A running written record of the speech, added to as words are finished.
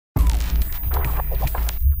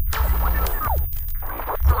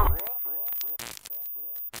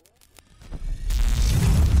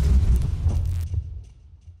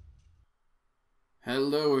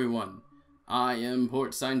Hello everyone, I am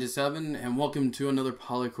Port Scientist 7 and welcome to another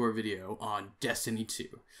Polycore video on Destiny 2.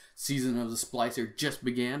 Season of the Splicer just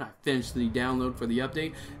began. I finished the download for the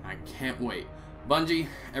update and I can't wait. Bungie,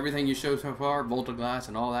 everything you showed so far, Volta Glass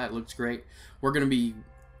and all that looks great. We're going to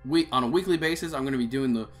be, on a weekly basis, I'm going to be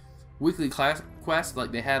doing the weekly class quest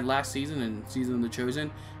like they had last season and Season of the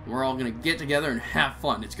Chosen. We're all going to get together and have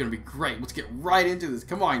fun. It's going to be great. Let's get right into this.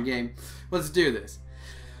 Come on, game. Let's do this.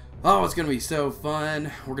 Oh, it's going to be so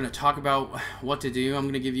fun. We're going to talk about what to do. I'm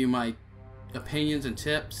going to give you my opinions and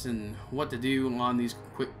tips and what to do on these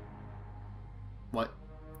quick... What?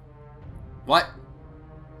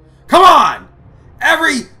 Come on!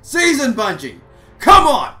 Every season, Bungie! Come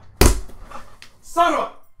on! Son of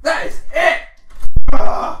a... That is it!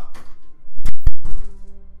 Ugh.